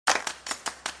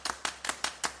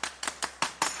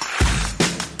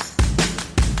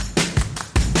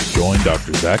Join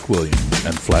Dr. Zach Williams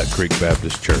and Flat Creek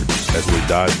Baptist Church as we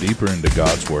dive deeper into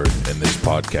God's Word in this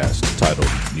podcast titled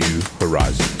New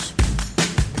Horizons.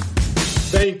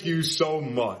 Thank you so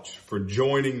much for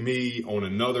joining me on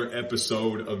another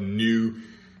episode of New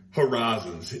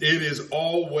Horizons. It is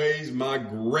always my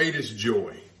greatest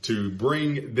joy to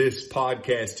bring this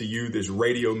podcast to you, this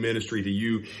radio ministry to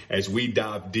you, as we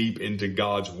dive deep into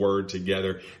God's Word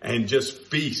together and just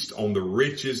feast on the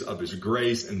riches of His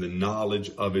grace and the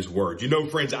knowledge of His Word. You know,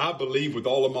 friends, I believe with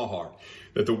all of my heart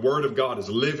that the Word of God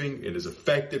is living, it is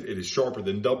effective, it is sharper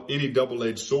than any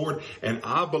double-edged sword, and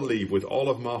I believe with all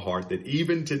of my heart that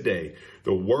even today,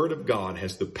 the Word of God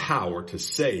has the power to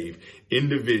save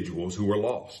individuals who are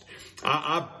lost.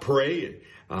 I pray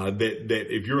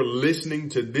that if you're listening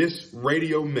to this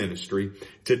radio ministry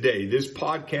today, this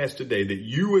podcast today, that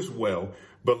you as well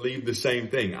believe the same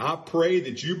thing. I pray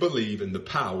that you believe in the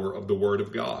power of the Word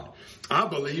of God. I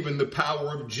believe in the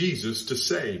power of Jesus to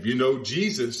save. You know,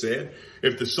 Jesus said,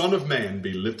 if the Son of Man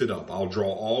be lifted up, I'll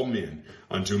draw all men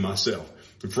unto myself.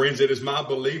 And friends, it is my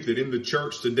belief that in the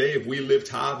church today, if we lift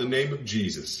high the name of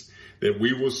Jesus, that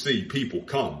we will see people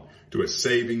come to a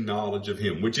saving knowledge of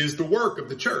Him, which is the work of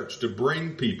the church, to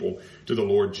bring people to the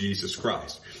Lord Jesus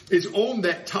Christ. It's on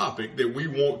that topic that we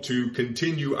want to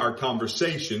continue our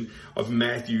conversation of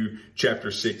Matthew chapter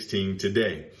 16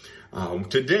 today.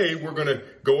 Today, we're going to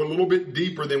go a little bit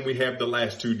deeper than we have the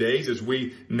last 2 days as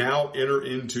we now enter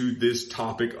into this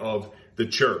topic of the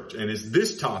church. And it's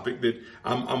this topic that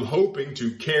I'm hoping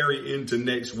to carry into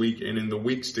next week and in the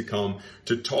weeks to come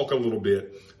to talk a little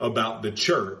bit about the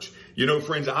church. You know,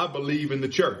 friends, I believe in the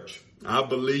church. I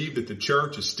believe that the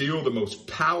church is still the most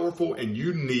powerful and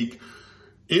unique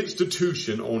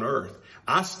institution on earth.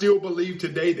 I still believe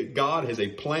today that God has a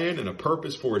plan and a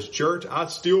purpose for His church. I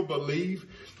still believe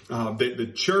that the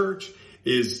church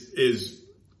is the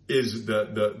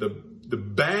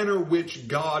banner which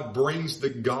God brings the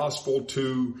gospel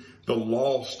to the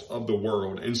lost of the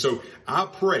world. And so I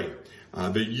pray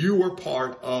that you are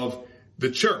part of the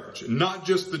church, not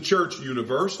just the church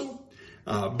universal,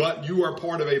 but you are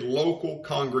part of a local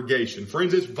congregation.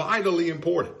 Friends, it's vitally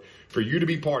important for you to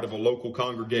be part of a local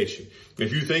congregation.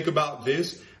 If you think about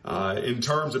this in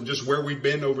terms of just where we've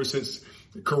been over since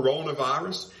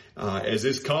coronavirus, as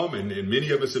it's come, and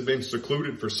many of us have been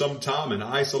secluded for some time, and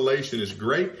isolation is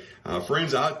great.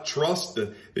 Friends, I trust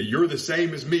that you're the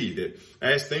same as me, that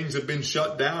as things have been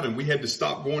shut down and we had to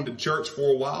stop going to church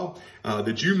for a while,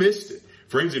 that you missed it.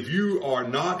 Friends, if you are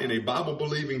not in a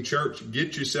Bible-believing church,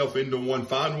 get yourself into one.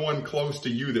 Find one close to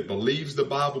you that believes the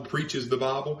Bible, preaches the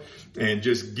Bible, and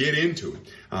just get into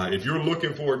it. If you're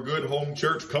looking for a good home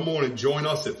church, come on and join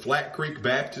us at Flat Creek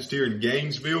Baptist here in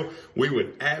Gainesville. We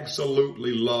would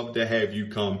absolutely love to have you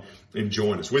come and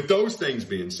join us. With those things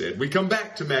being said, we come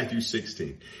back to Matthew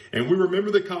 16, and we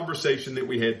remember the conversation that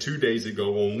we had 2 days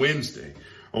ago on Wednesday.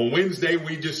 On Wednesday,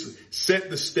 we just set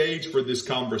the stage for this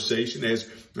conversation as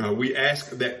we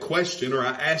asked that question, or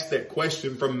I asked that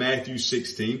question from Matthew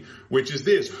 16, which is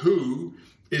this: who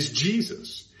is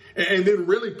Jesus? And then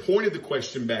really pointed the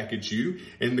question back at you,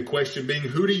 and the question being,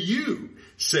 who do you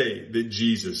say that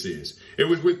Jesus is? It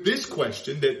was with this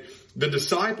question that the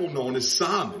disciple known as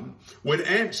Simon would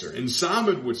answer. And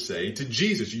Simon would say to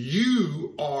Jesus,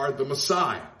 you are the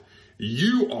Messiah.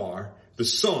 You are the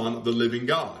Son of the living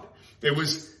God. It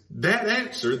was that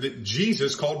answer that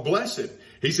Jesus called blessed.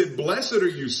 He said, blessed are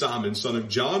you, Simon, son of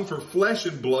John, for flesh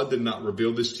and blood did not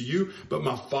reveal this to you, but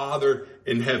my Father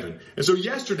in heaven. And so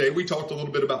yesterday we talked a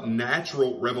little bit about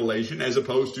natural revelation as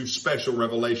opposed to special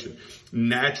revelation.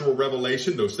 Natural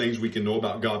revelation, those things we can know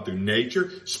about God through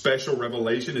nature. Special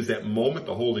revelation is that moment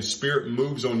the Holy Spirit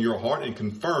moves on your heart and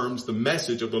confirms the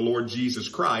message of the Lord Jesus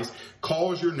Christ,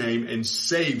 calls your name, and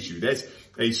saves you. That's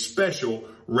a special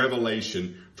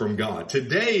revelation from God.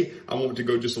 Today, I want to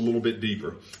go just a little bit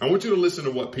deeper. I want you to listen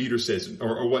to what Peter says,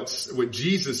 or what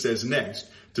Jesus says next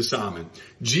to Simon.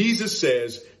 Jesus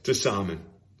says to Simon,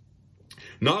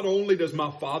 not only does my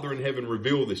Father in heaven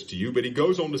reveal this to you, but he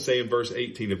goes on to say in verse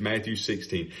 18 of Matthew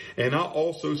 16, and I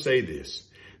also say this,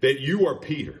 that you are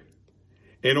Peter,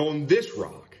 and on this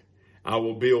rock I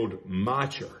will build my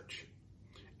church,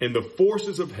 and the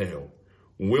forces of hell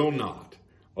will not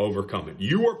overcome it.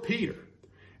 You are Peter,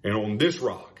 and on this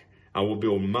rock I will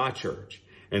build my church,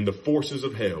 and the forces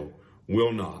of hell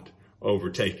will not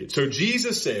overtake it. So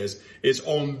Jesus says, it's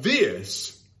on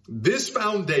this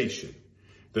foundation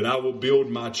that I will build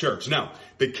my church. Now,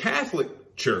 the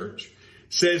Catholic Church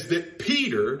says that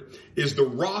Peter is the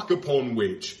rock upon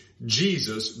which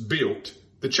Jesus built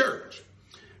the church.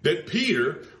 That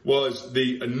Peter was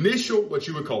the initial, what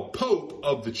you would call Pope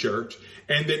of the church,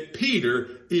 and that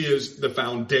Peter is the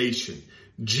foundation.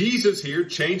 Jesus here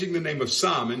changing the name of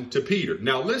Simon to Peter.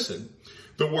 Now listen,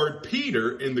 the word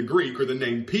Peter in the Greek, or the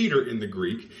name Peter in the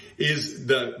Greek, is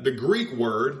the Greek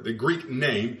word, the Greek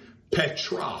name,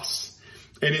 Petros.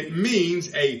 And it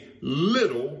means a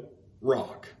little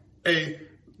rock,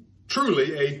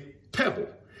 truly a pebble.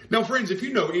 Now, friends, if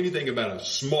you know anything about a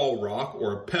small rock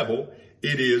or a pebble,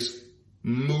 it is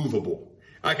movable.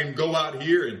 I can go out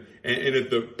here and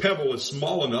if the pebble is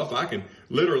small enough, I can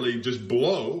literally just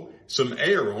blow some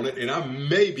air on it and I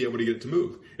may be able to get it to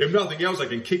move. If nothing else, I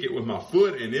can kick it with my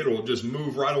foot and it'll just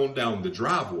move right on down the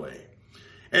driveway.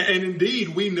 And indeed,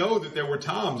 we know that there were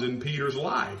times in Peter's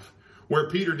life where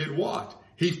Peter did what?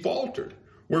 He faltered,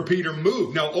 where Peter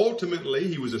moved. Now, ultimately,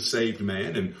 he was a saved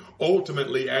man. And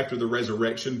ultimately, after the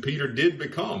resurrection, Peter did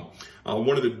become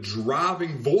one of the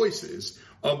driving voices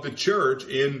of the church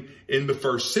in the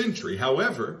first century.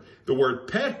 However, the word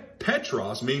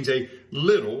Petros means a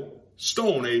little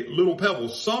stone, a little pebble,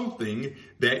 something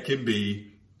that can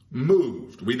be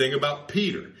moved. We think about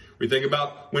Peter. We think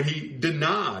about when he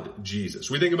denied Jesus.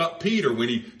 We think about Peter when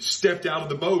he stepped out of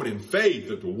the boat in faith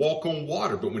to walk on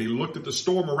water. But when he looked at the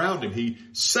storm around him, he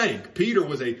sank. Peter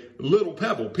was a little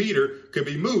pebble. Peter could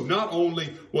be moved. Not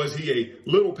only was he a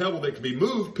little pebble that could be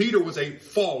moved, Peter was a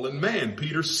fallen man.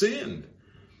 Peter sinned.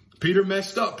 Peter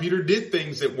messed up. Peter did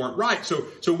things that weren't right.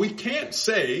 So we can't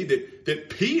say that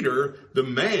Peter, the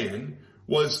man,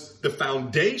 was the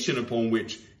foundation upon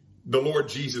which the Lord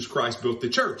Jesus Christ built the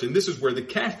church. And this is where the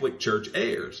Catholic Church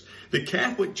errs. The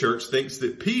Catholic Church thinks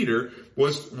that Peter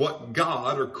was what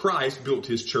God or Christ built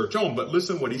his church on. But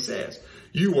listen what he says.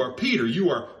 You are Peter,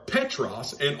 you are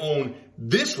Petros, and on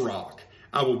this rock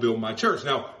I will build my church.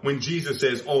 Now, when Jesus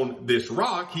says on this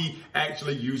rock, he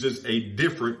actually uses a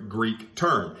different Greek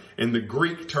term. And the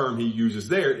Greek term he uses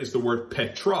there is the word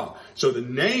Petra. So the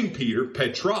name Peter,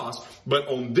 Petros, but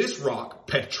on this rock,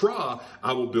 Petra,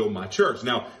 I will build my church.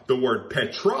 Now, the word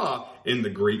Petra in the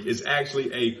Greek is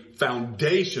actually a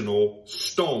foundational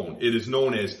stone. It is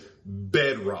known as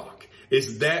bedrock.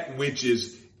 It's that which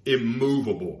is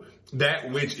immovable,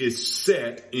 that which is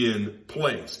set in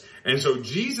place. And so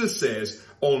Jesus says,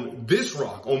 on this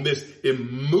rock, on this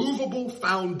immovable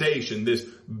foundation, this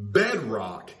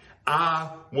bedrock,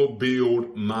 I will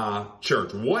build my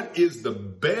church. What is the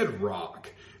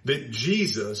bedrock that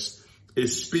Jesus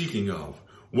is speaking of?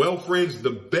 Well, friends,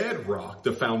 the bedrock,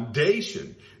 the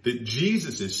foundation that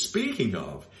Jesus is speaking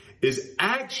of is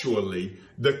actually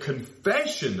the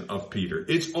confession of Peter.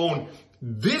 It's on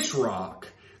this rock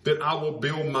that I will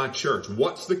build my church.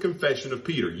 What's the confession of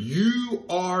Peter? You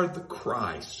are the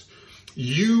Christ.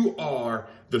 You are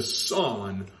the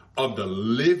Son of the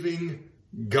living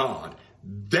God.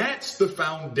 That's the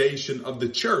foundation of the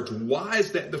church. Why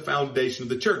is that the foundation of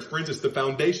the church? Friends, it's the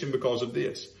foundation because of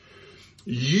this.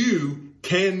 You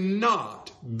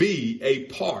cannot be a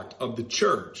part of the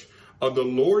church of the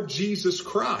Lord Jesus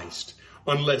Christ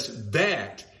unless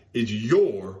that is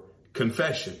your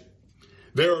confession.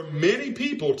 There are many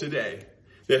people today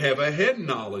that have a head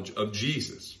knowledge of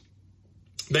Jesus.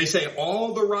 They say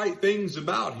all the right things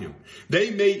about him.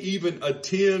 They may even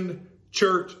attend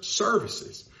church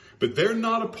services, but they're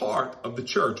not a part of the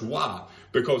church. Why?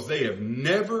 Because they have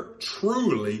never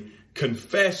truly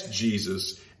confessed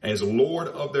Jesus as Lord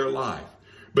of their life.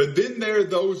 But then there are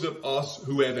those of us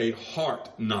who have a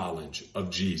heart knowledge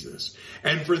of Jesus.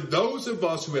 And for those of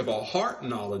us who have a heart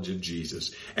knowledge of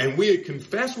Jesus, and we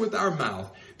confess with our mouth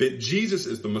that Jesus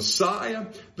is the Messiah,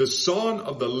 the Son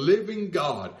of the living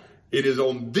God, it is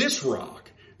on this rock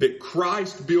that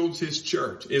Christ builds his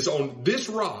church. It's on this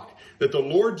rock that the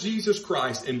Lord Jesus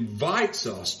Christ invites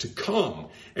us to come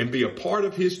and be a part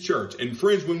of his church. And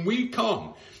friends, when we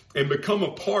come and become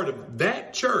a part of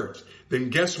that church, then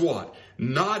guess what?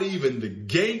 Not even the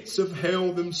gates of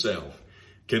hell themselves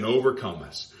can overcome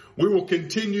us. We will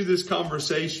continue this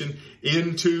conversation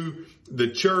into the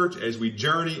church as we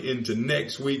journey into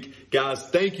next week. Guys,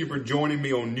 thank you for joining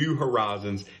me on New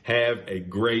Horizons. Have a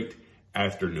great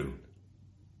afternoon.